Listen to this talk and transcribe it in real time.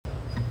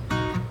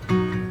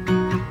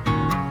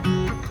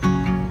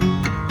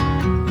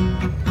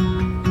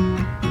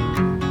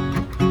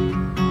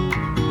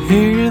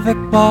Hear the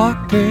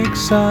clock tick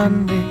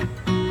Sunday,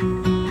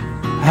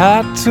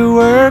 had to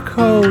work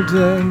all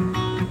day.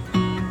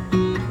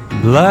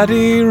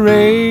 Bloody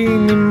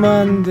rainy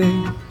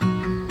Monday,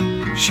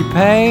 she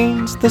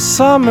paints the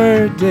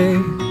summer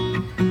day.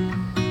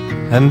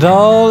 And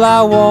all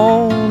I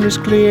want is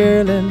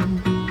clearing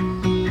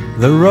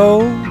the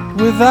road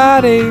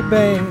without a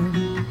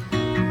band.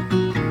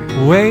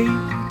 Wait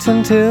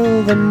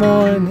until the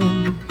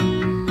morning,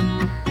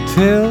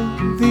 till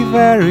the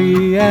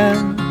very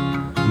end.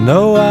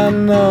 No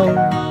one knows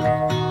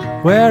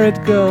where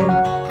it goes.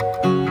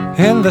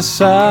 In the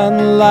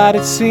sunlight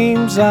it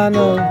seems I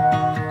know.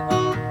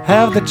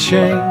 Have the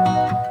change,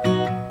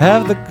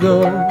 have the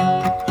goal.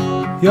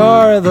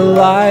 You're the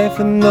life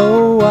and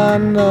no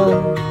one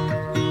knows.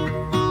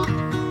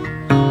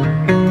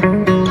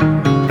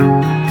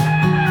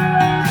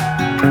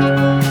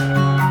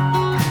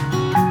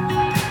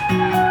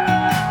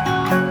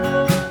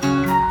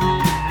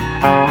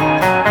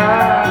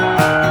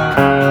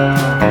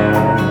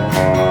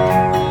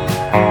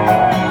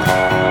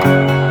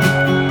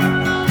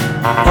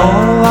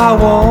 All I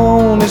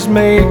want is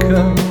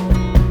makeup,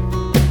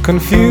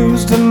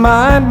 confused in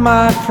mind,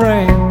 my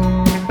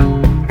friend.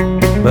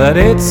 But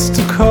it's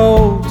too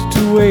cold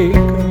to wake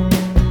up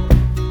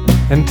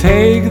and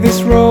take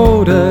this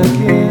road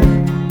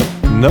again.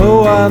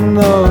 No one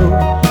knows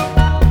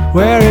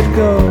where it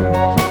goes.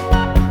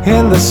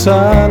 In the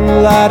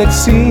sunlight it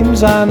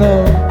seems I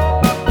know.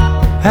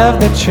 Have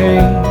the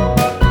change,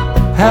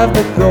 have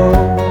the goal.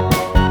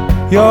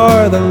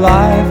 You're the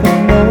life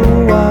and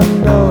no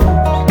one knows.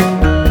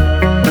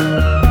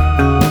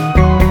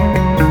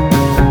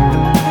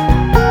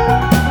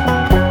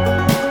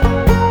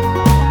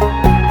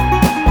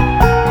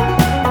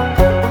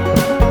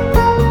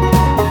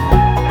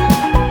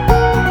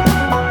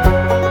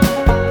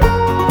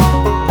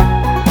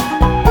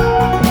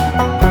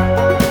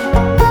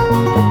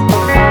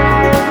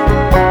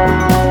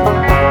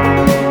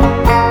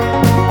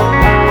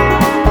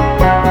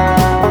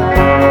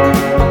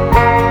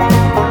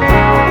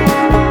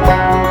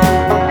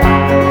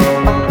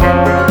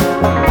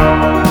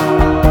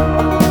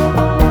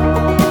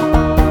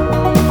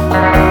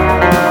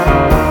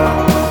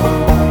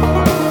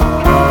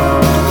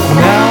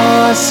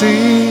 I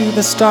see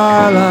the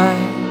starlight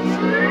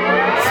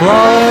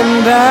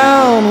falling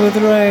down with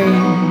rain,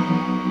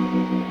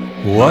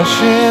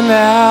 washing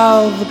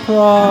out the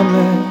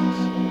promise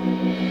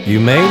you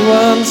made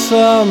one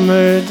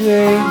summer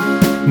day.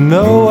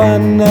 No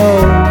one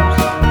knows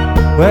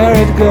where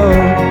it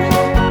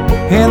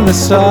goes. In the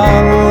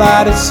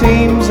sunlight it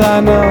seems I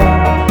know.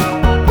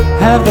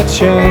 Have the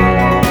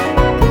change,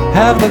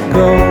 have the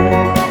goal.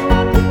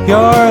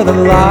 You're the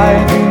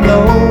light and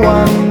no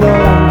one knows.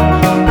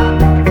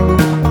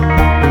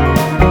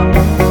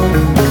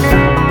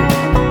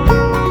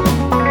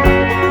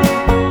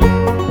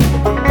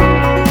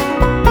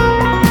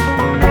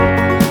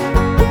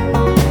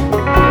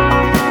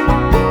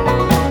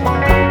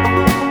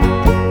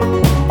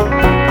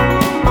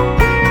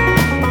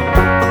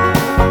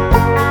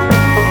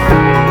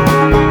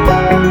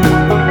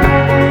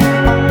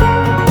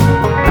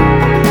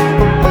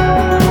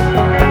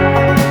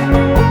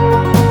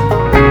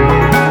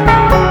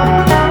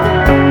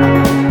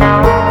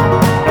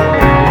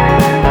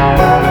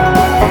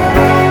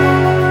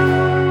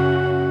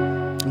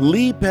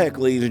 Lee Peck,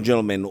 ladies and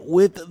gentlemen,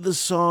 with the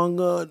song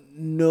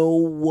No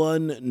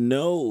One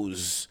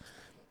Knows.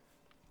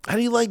 How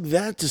do you like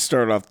that to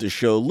start off the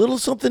show? A little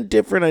something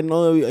different. I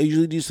know I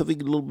usually do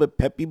something a little bit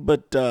peppy,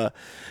 but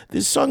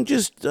this song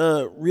just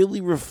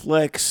really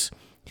reflects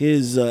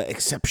his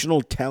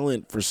exceptional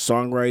talent for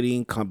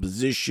songwriting,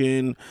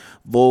 composition,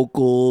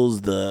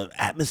 vocals, the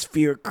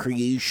atmospheric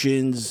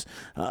creations,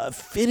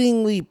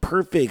 fittingly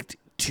perfect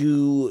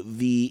to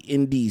the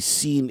indie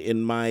scene,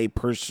 in my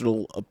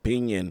personal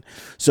opinion.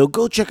 So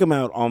go check him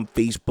out on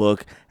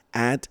Facebook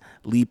at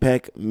Lee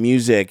Peck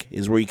Music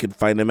is where you can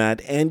find him at.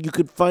 And you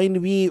could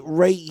find me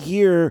right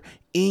here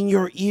in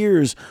your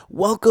ears.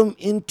 Welcome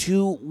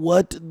into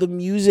What the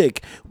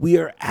Music. We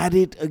are at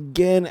it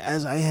again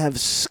as I have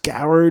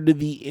scoured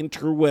the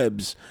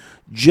interwebs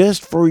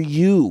just for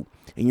you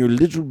and your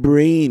little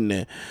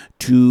brain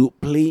to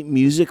play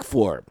music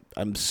for.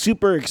 I'm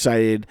super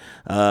excited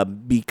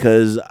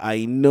because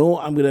I know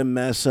I'm going to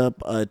mess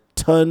up a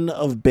ton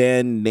of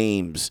band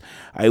names.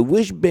 I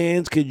wish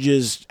bands could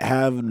just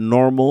have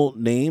normal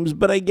names,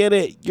 but I get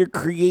it. You're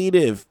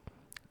creative.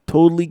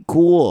 Totally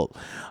cool.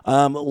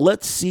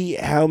 Let's see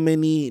how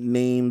many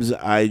names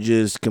I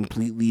just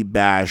completely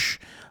bash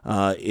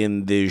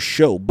in this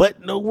show. But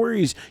no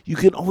worries. You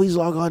can always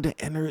log on to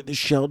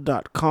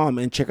entertheshell.com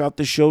and check out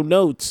the show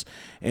notes.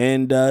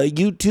 And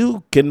you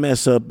too can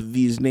mess up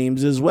these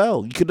names as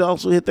well. You could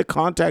also hit the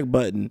contact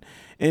button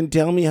and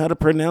tell me how to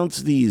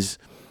pronounce these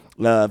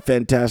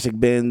fantastic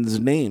bands'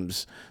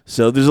 names.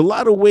 So there's a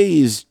lot of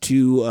ways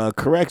to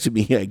correct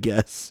me, I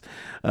guess,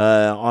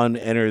 on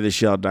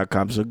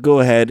entertheshell.com. So go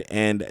ahead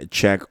and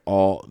check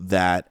all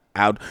that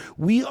out.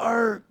 We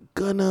are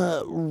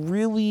gonna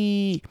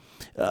really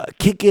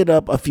kick it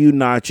up a few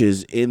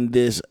notches in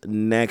this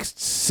next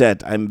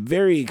set. I'm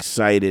very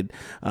excited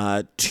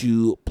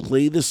to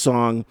play the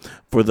song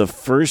for the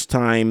first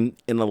time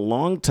in a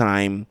long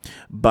time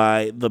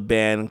by the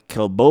band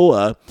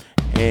Kelboa.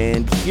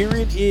 And here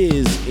it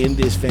is in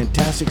this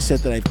fantastic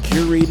set that I've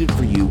curated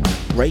for you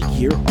right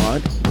here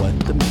on What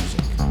the Music.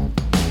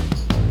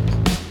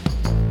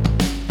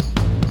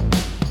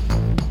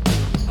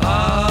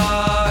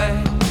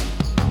 I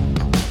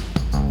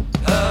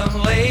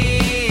am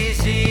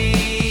lazy.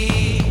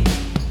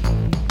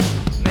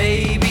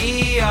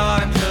 Maybe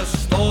I'm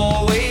just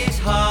always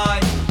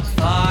high,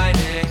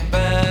 finding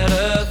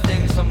better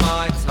things for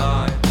my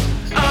time.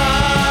 I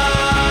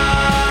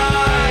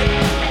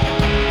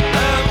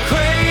am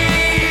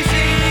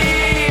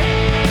crazy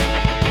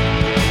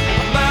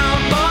about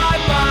my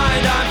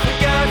mind. I'm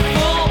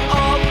forgetful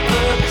of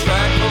the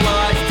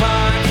tranquilized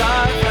times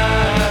I've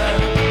had.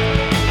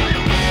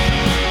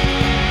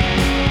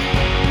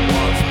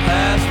 What's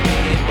passed me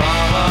by?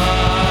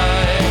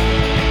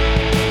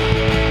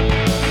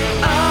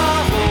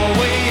 I've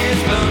always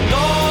been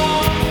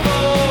known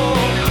for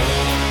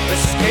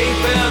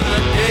escaping the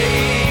day,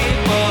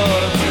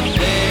 but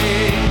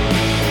today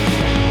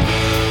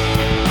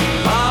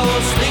I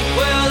will sleep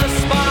with a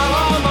smile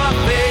on my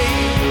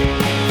face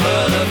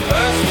for the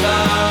first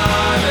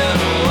time in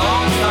a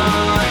long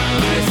time.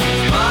 This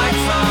is my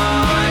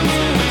time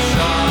to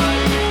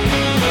shine.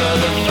 For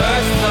the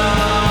first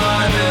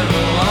time in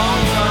a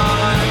long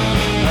time,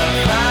 I've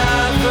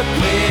had a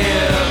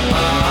clear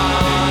mind.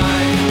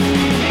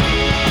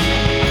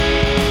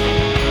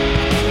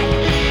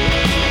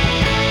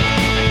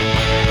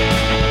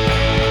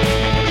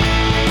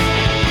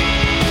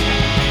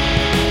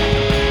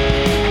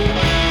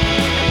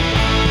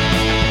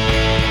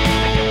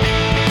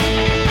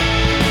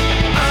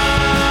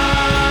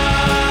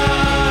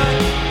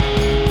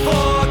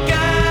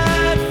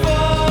 Forgetful,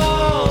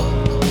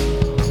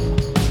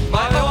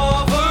 my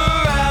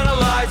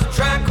overanalyzed,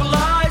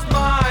 tranquilized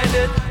mind,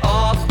 it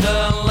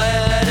often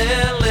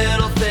letting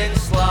little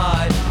things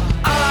slide.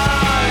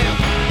 I'm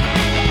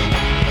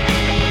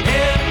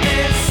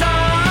indecisive.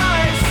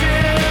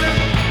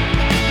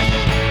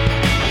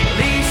 At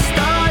least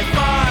I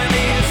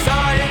finally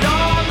decided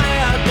on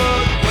that.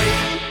 But wait,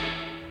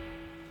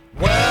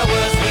 where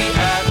was we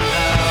at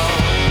now?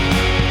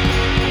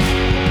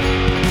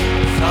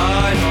 'Cause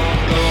I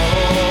don't know.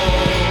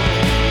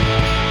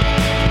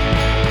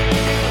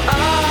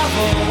 I've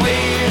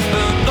always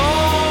been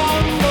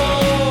known for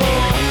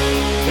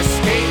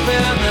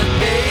escaping the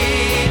day,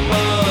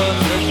 but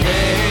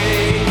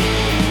today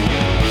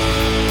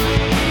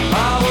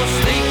I will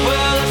sleep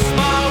with a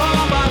smile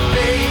on my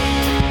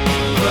face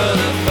for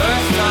the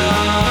first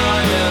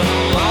time in a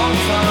long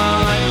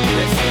time.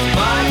 This is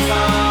my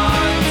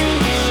time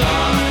to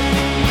shine.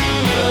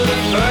 For the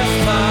first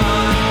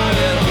time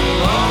in a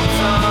long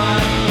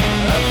time,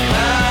 I've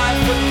had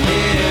to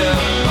clear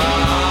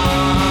mind.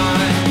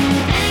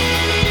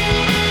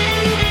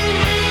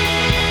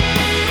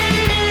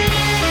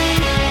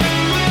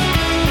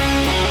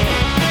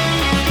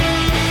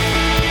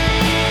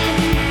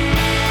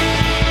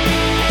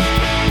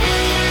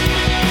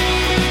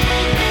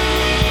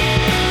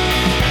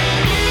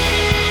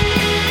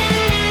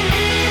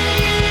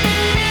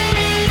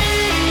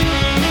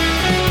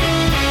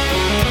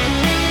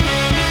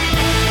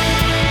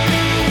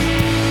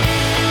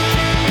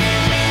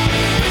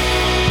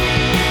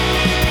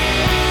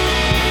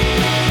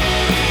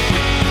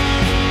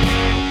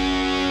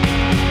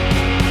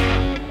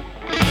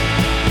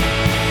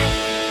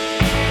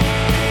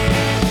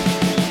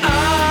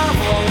 I've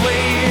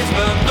always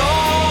been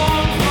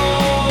known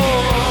for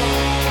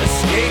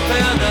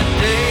escaping the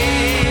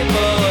day,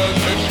 but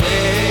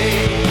today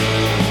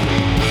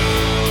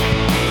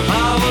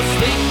I will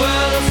sleep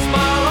with a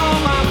smile on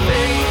my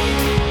face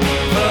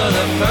for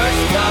the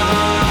first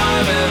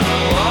time in a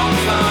long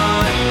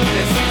time.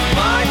 This is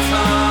my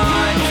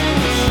time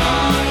to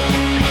shine.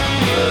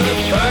 For the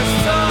first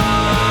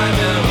time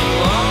in a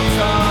long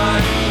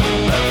time,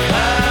 I've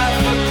had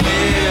a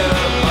clear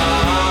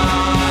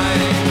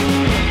mind.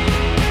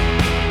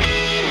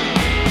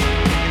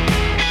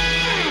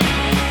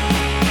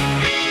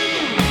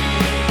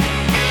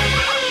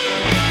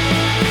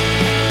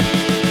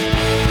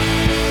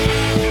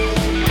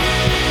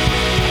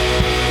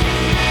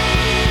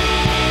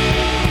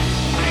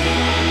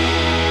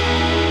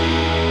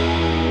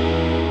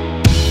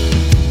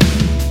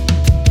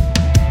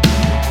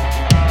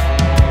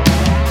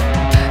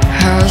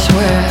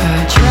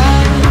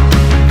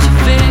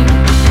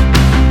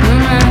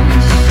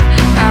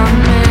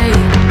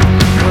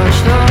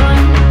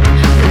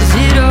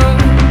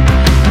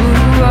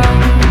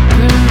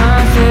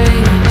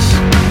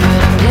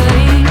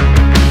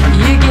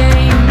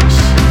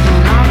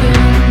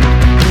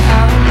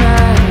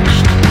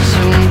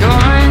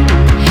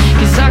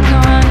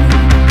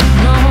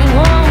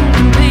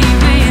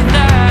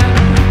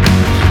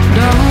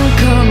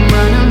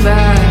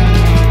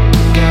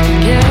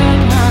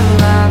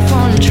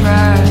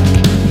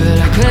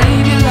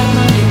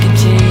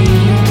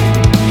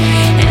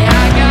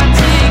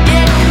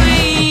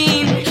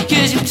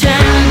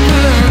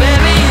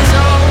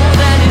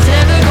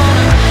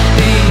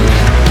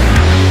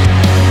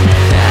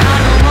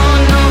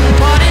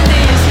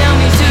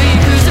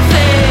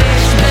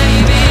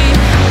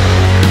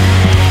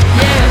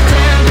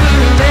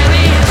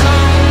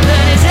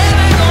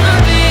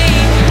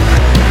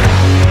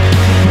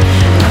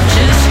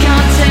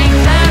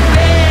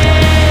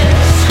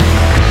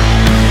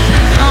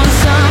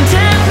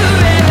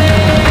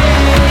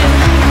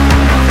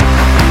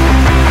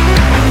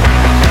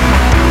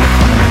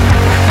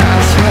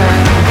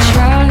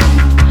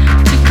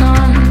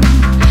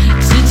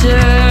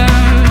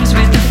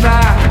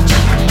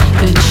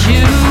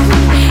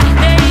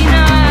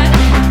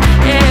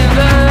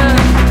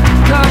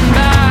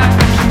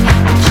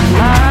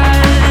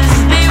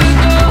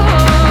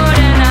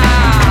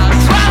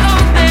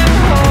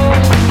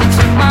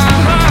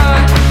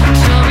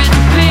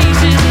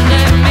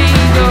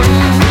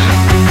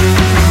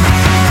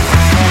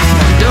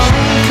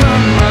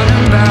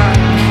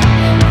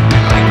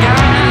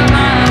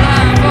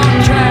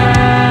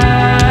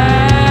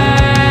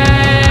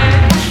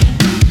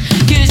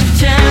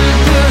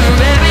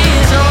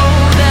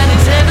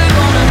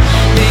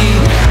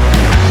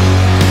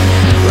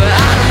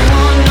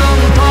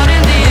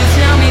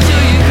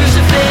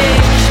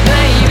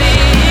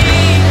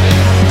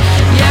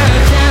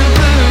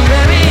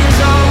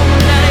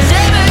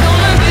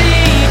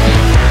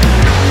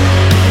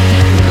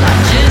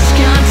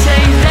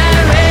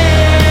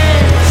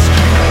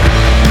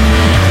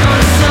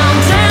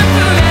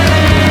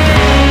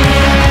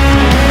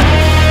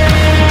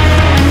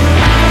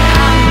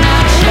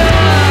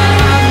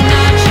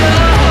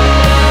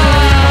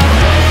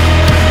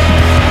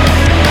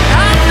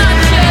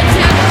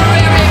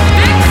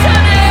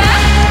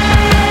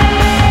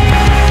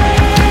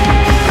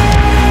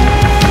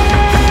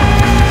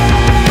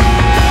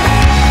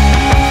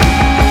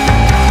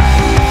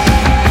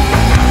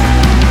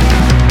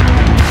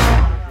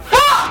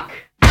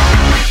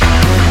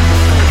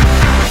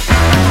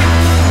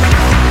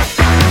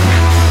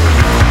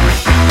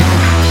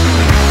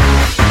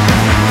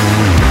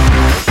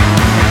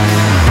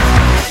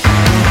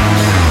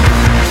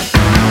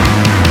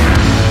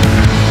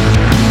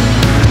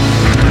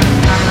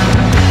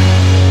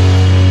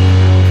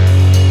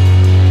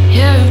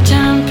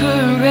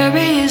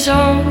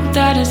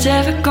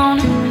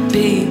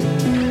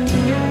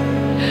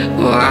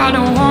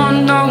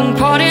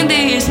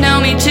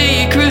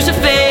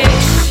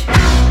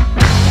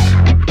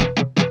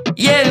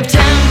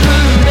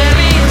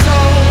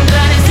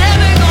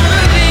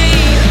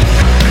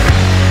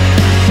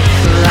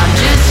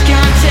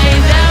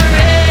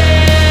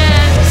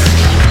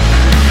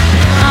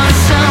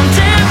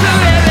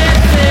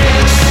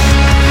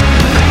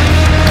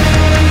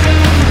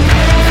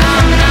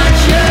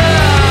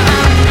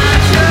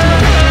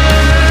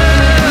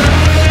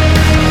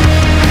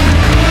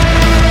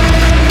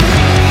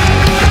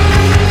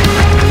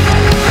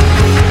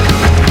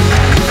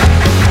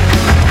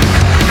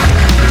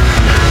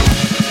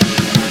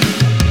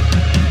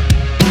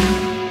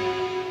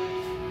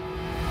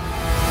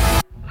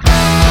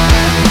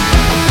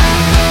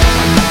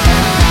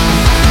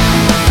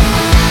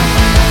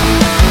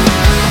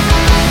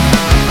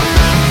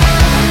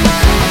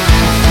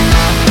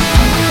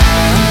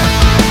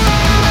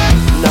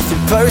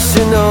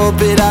 personal,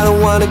 but I don't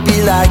wanna be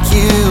like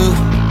you.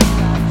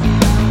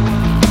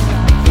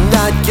 I'm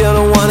not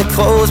gonna wanna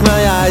close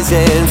my eyes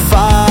and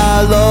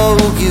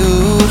follow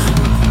you.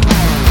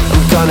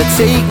 I'm gonna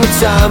take my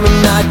time, I'm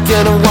not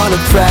gonna wanna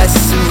press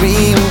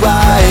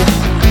rewind.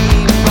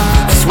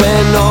 Cause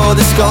when all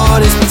that's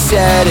gone has been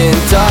said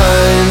and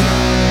done,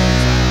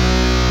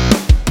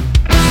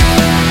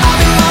 I'm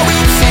in my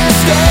whips and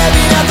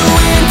staring out the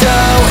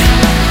window,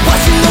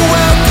 watching the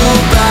world go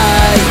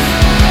by,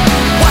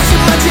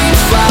 watching my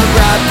dreams fly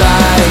right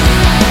by.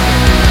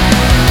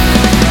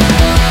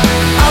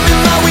 I'm in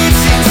my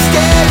whips and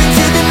staring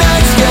to the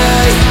night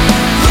sky,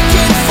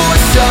 looking for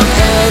some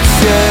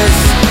answers,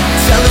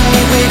 telling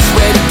me which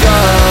way to go.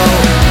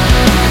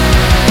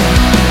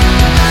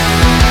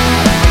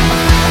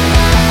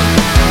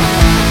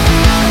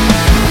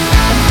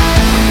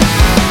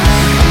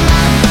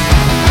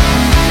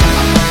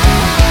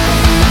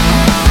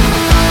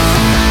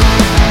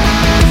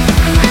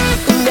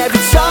 And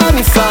every time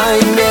you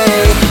find me,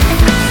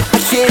 I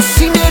can't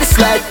seem to just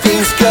let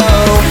things go.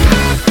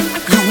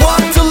 You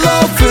walked all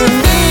over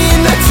me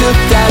and I took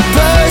that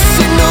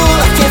personal.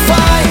 I can't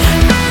find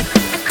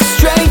the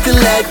strength to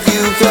let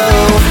you go.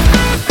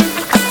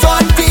 I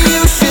thought that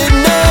you should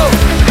know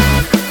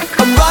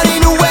I'm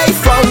running away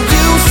from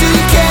you, so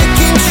you can't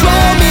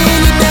control me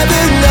and you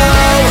never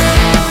know.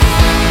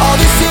 All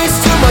this is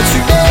too much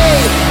for me.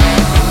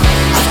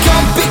 I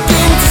can't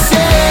begin to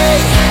say,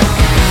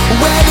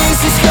 when is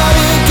this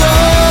gonna go?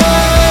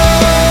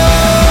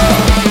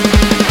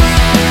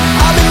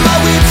 I'm in my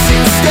whips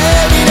and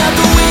staring out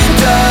the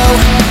window,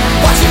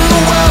 watching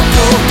the world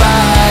go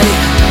by,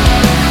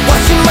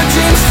 watching my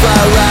dreams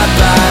fly right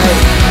by.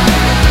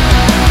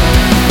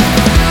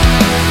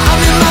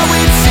 I'm in my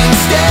whips and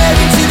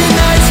staring to the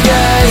night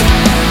sky,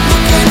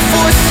 looking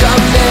for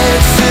some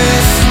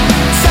answers,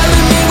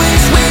 telling me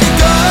which way to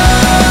go.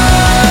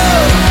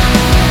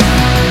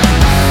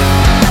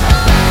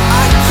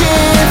 I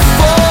can't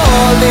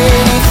fall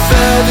any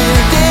further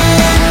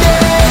than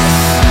this.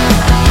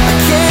 I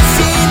can't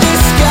see the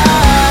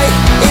sky,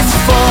 it's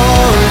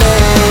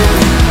falling.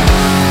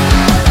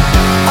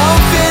 I'm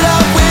fed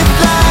up with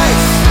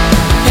lies,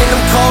 and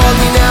I'm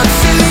calling out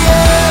to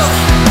you.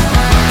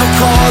 I'm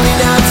calling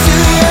out to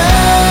you.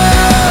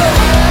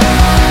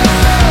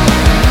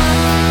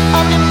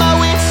 I'm in my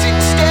wits and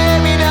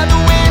staring out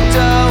the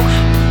window,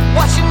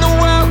 watching the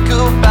world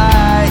go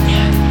by,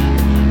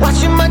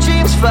 watching my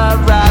dreams fly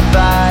right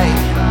by.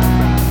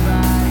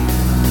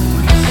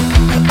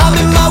 I'm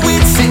in my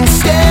wits and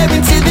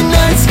staring to the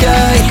night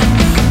sky,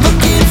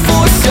 looking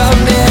for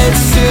some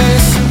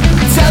answers,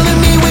 telling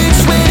me which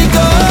way to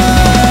go.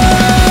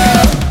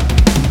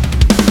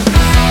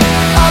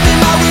 I'm in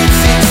my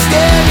wits and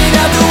staring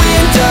out the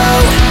window,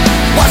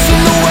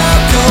 watching the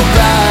world go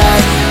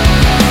by,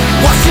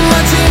 watching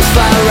my dreams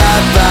fly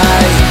right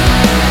by.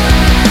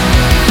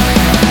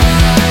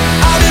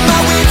 I'm in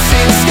my wits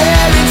and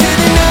staring to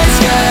the night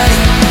sky,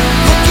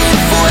 looking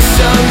for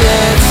some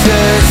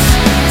answers,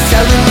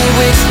 telling me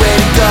which way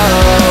to go.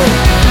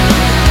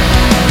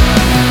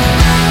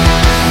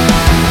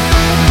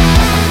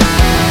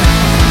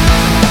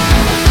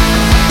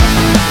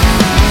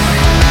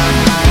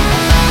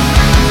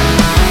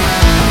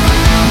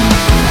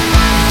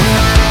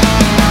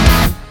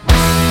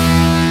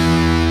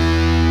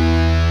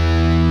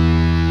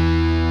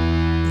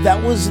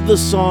 That was the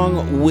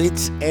song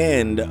Wits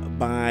End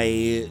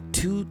by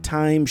 2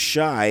 Times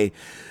Shy.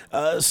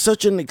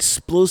 Such an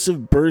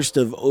explosive burst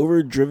of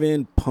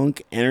overdriven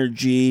punk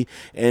energy,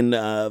 and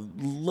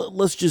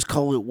let's just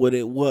call it what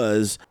it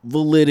was,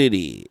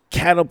 validity,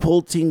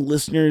 catapulting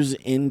listeners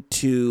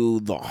into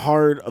the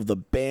heart of the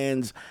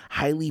band's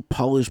highly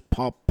polished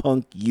pop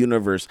punk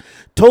universe.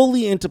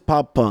 Totally into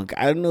pop punk.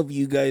 I don't know if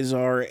you guys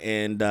are,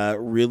 and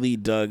really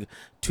dug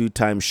 2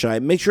 Times Shy.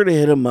 Make sure to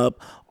hit them up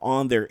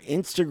on their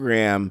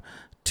Instagram,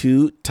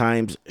 2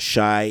 Times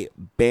Shy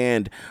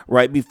Band.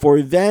 Right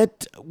before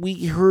that,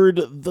 we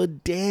heard The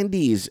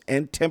Dandies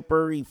and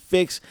Temporary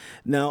Fix.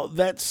 Now,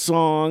 that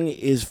song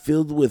is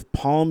filled with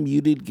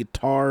palm-muted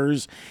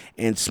guitars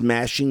and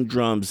smashing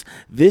drums.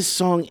 This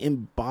song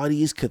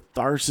embodies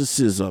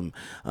catharsism,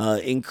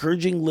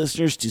 encouraging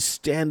listeners to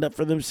stand up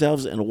for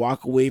themselves and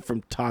walk away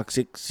from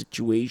toxic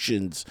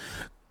situations.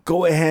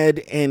 Go ahead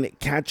and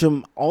catch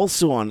them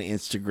also on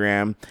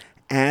Instagram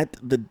at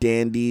the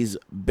Dandies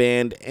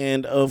Band.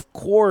 And of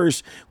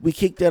course, we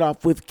kicked that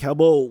off with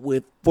Calbo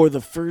with For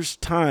the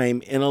First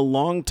Time in a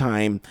Long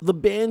Time. The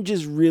band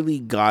just really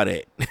got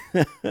it.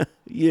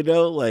 You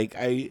know, like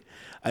I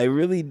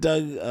really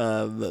dug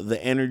the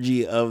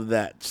energy of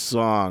that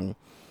song.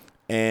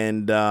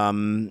 And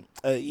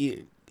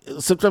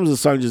sometimes the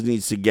song just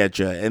needs to get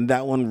you, and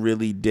that one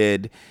really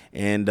did.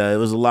 And it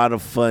was a lot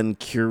of fun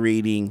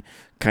curating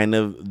kind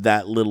of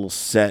that little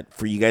set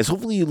for you guys.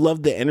 Hopefully you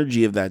loved the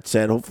energy of that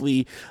set.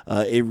 Hopefully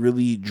it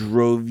really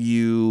drove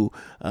you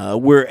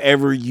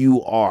wherever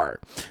you are.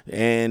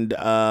 And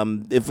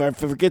if I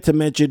forget to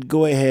mention,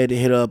 go ahead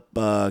and hit up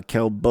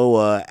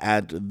Kelboa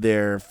at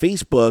their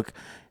Facebook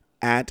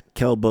at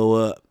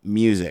Kelboa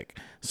Music.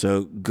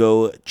 So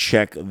go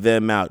check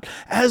them out.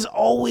 As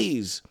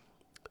always,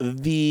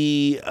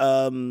 the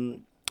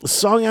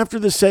song after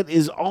the set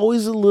is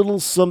always a little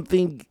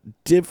something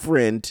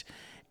different,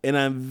 and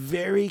I'm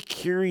very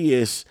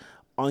curious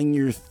on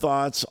your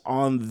thoughts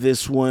on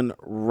this one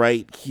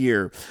right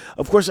here.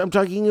 Of course, I'm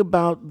talking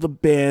about the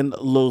band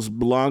Los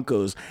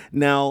Blancos.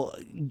 Now,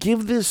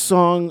 give this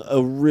song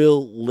a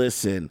real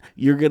listen.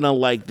 You're going to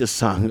like the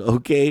song,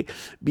 okay?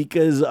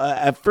 Because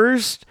at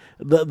first,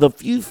 the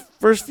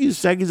first few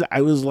seconds,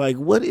 I was like,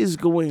 what is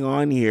going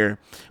on here?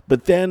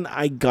 But then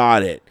I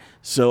got it.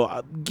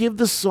 So give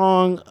the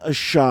song a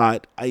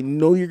shot. I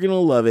know you're going to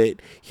love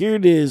it. Here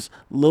it is,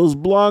 Los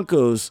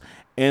Blancos.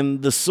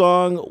 And the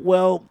song,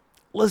 well,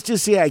 let's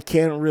just say I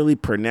can't really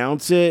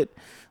pronounce it.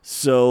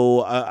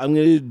 So I'm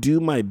going to do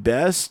my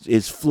best.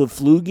 It's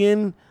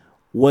Fluflugen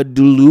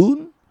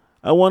Wadulun,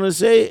 I want to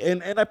say.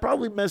 And I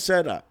probably messed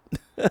that up.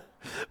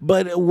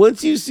 But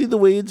once you see the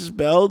way it's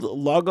spelled,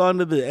 log on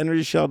to the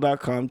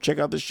entertheshell.com. Check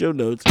out the show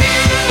notes.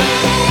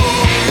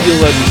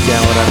 You'll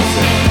understand what I'm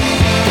saying.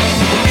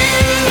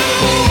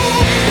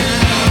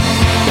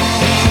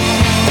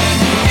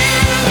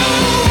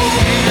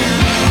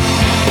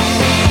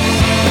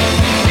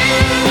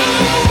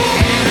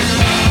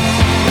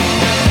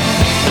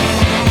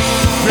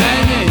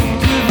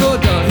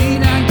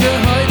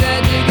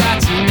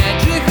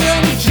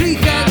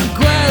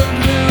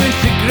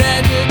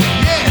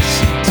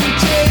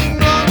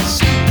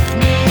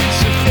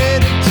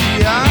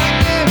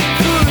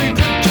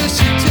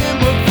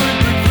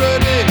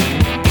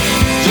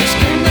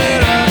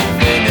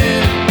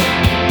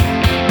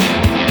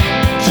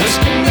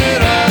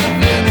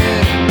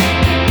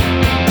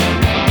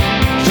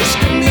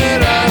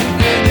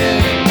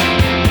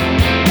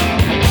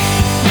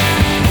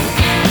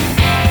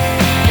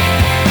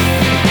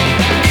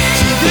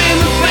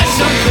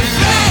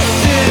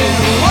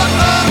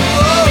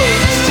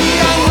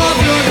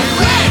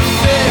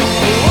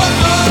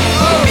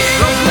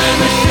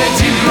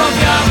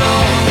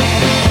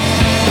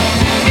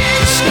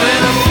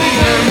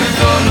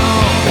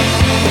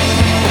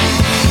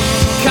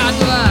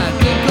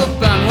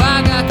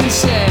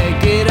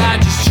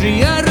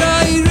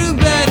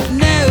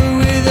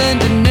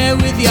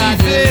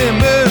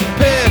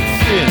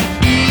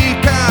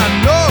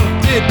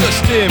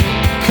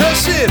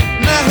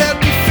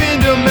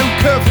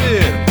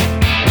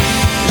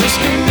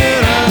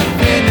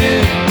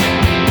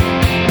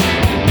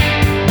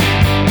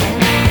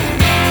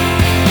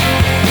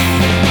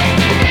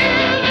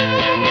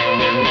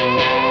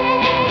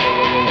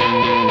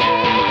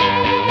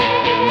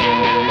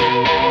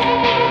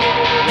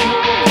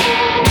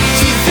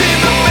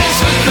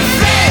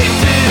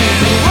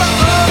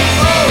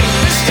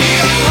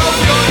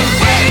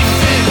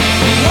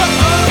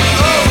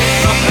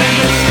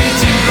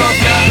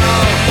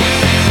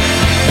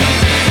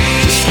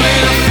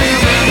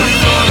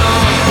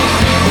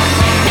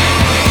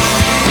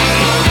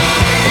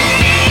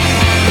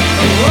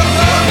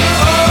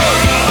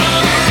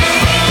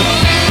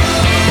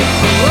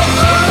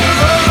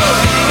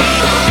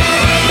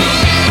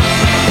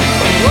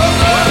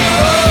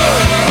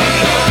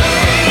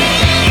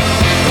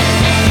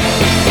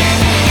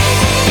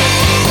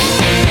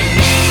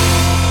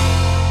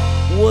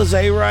 Was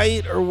I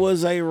right or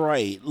was I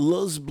right?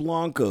 Los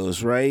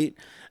Blancos, right?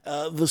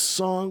 The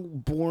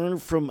song born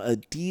from a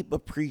deep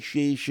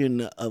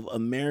appreciation of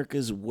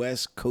America's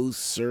West Coast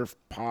surf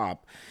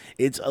pop.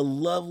 It's a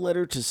love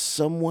letter to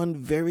someone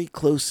very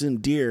close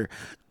and dear,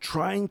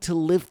 trying to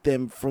lift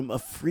them from a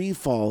free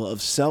fall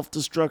of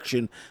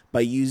self-destruction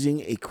by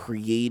using a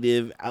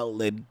creative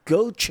outlet.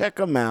 Go check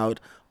them out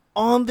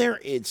on their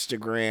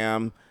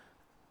Instagram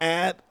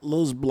at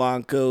Los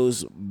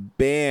Blancos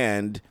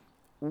Band.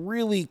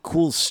 Really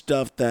cool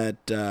stuff that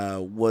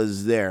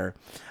was there.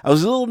 I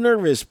was a little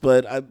nervous,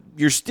 but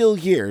you're still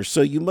here,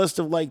 so you must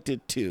have liked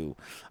it too.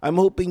 I'm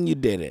hoping you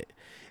did it.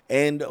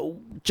 And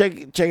check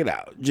it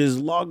out. Just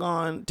log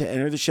on to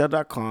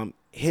entertheshell.com,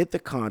 hit the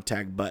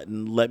contact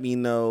button, let me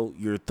know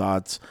your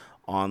thoughts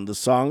on the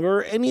song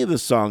or any of the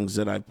songs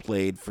that I've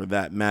played for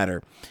that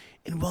matter.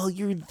 And while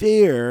you're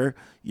there,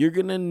 you're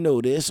going to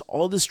notice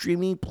all the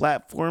streaming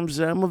platforms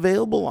that I'm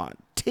available on.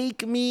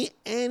 Take me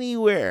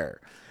anywhere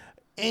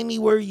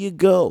you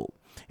go,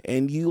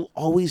 and you'll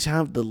always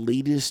have the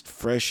latest,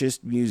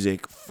 freshest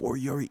music for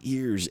your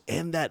ears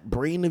and that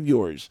brain of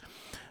yours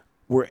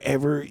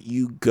wherever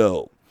you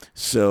go.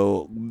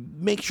 So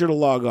make sure to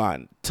log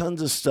on.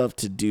 Tons of stuff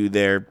to do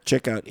there.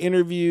 Check out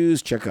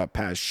interviews, check out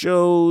past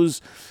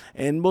shows,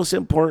 and most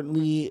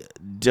importantly,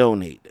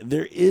 donate.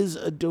 There is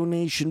a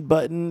donation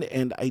button,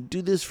 and I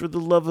do this for the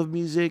love of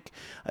music.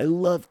 I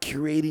love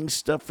curating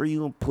stuff for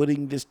you and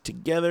putting this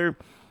together.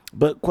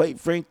 But quite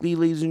frankly,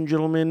 ladies and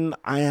gentlemen,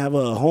 I have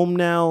a home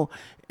now,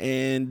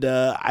 and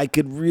I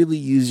could really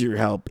use your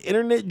help.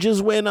 Internet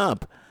just went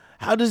up.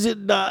 How does it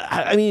not?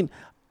 I mean,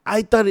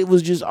 I thought it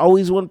was just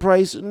always one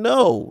price.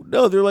 No.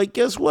 They're like,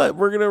 guess what?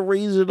 We're going to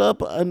raise it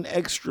up an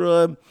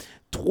extra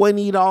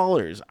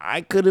 $20.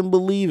 I couldn't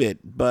believe it,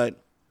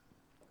 but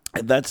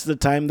that's the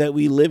time that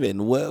we live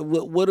in.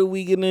 What are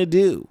we gonna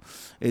do?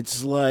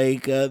 It's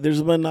like there's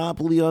a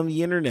monopoly on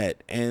the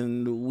internet,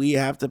 and we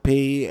have to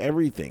pay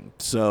everything.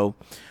 So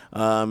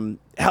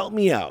help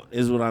me out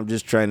is what I'm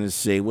just trying to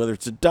say. Whether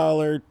it's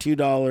 $1,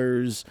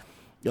 $2,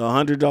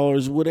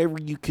 $100, whatever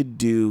you could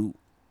do,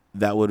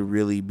 that would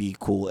really be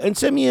cool. And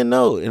send me a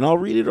note, and I'll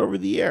read it over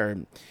the air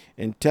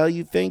and tell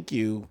you thank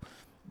you.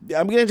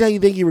 I'm going to tell you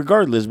thank you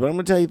regardless, but I'm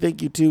going to tell you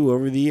thank you too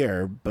over the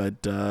air.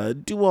 But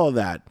do all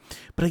that.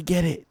 But I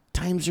get it.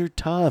 Times are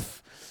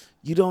tough.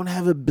 You don't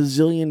have $1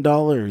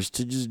 bazillion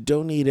to just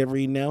donate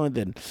every now and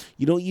then.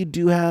 You know what you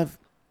do have?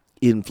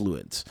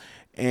 Influence.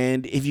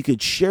 And if you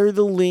could share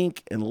the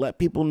link and let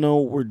people know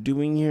what we're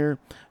doing here,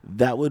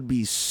 that would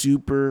be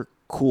super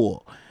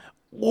cool.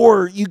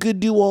 Or you could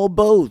do all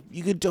both.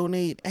 You could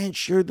donate and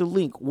share the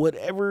link.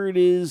 Whatever it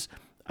is,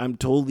 I'm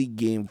totally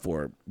game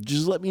for it.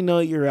 Just let me know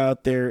you're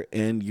out there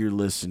and you're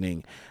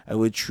listening. I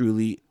would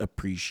truly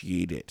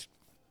appreciate it.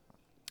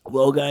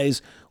 Well,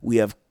 guys, we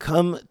have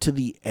come to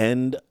the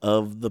end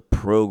of the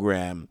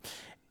program.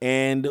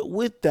 And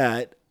with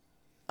that,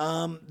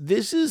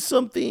 this is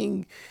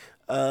something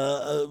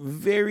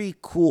very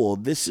cool.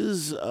 This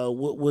is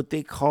what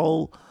they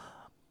call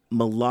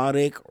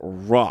melodic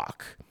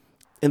rock.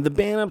 And the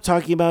band I'm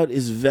talking about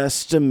is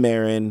Vesta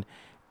Marin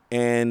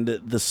and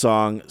the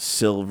song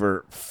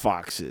Silver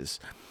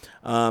Foxes.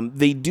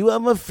 They do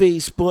have a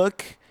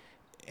Facebook.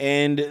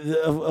 And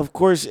of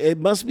course, it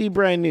must be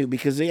brand new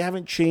because they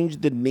haven't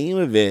changed the name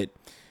of it,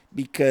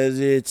 because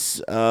it's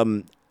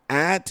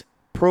at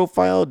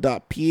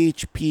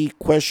profile.php ?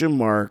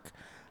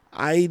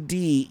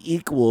 ID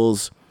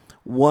equals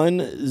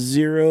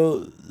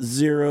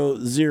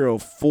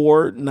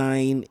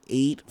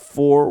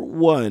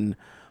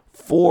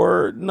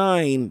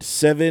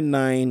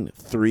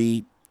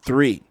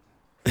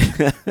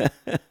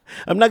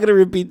I'm not going to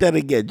repeat that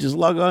again. Just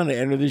log on to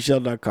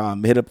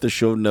entertheshell.com. Hit up the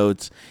show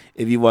notes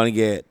if you want to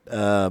get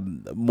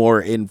more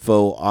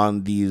info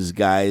on these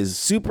guys.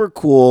 Super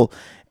cool.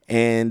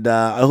 And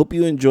I hope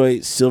you enjoy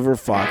Silver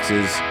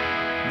Foxes.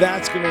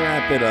 That's going to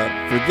wrap it up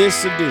for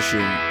this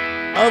edition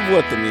of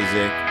What the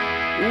Music.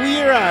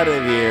 We're out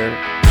of here.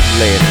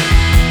 Later.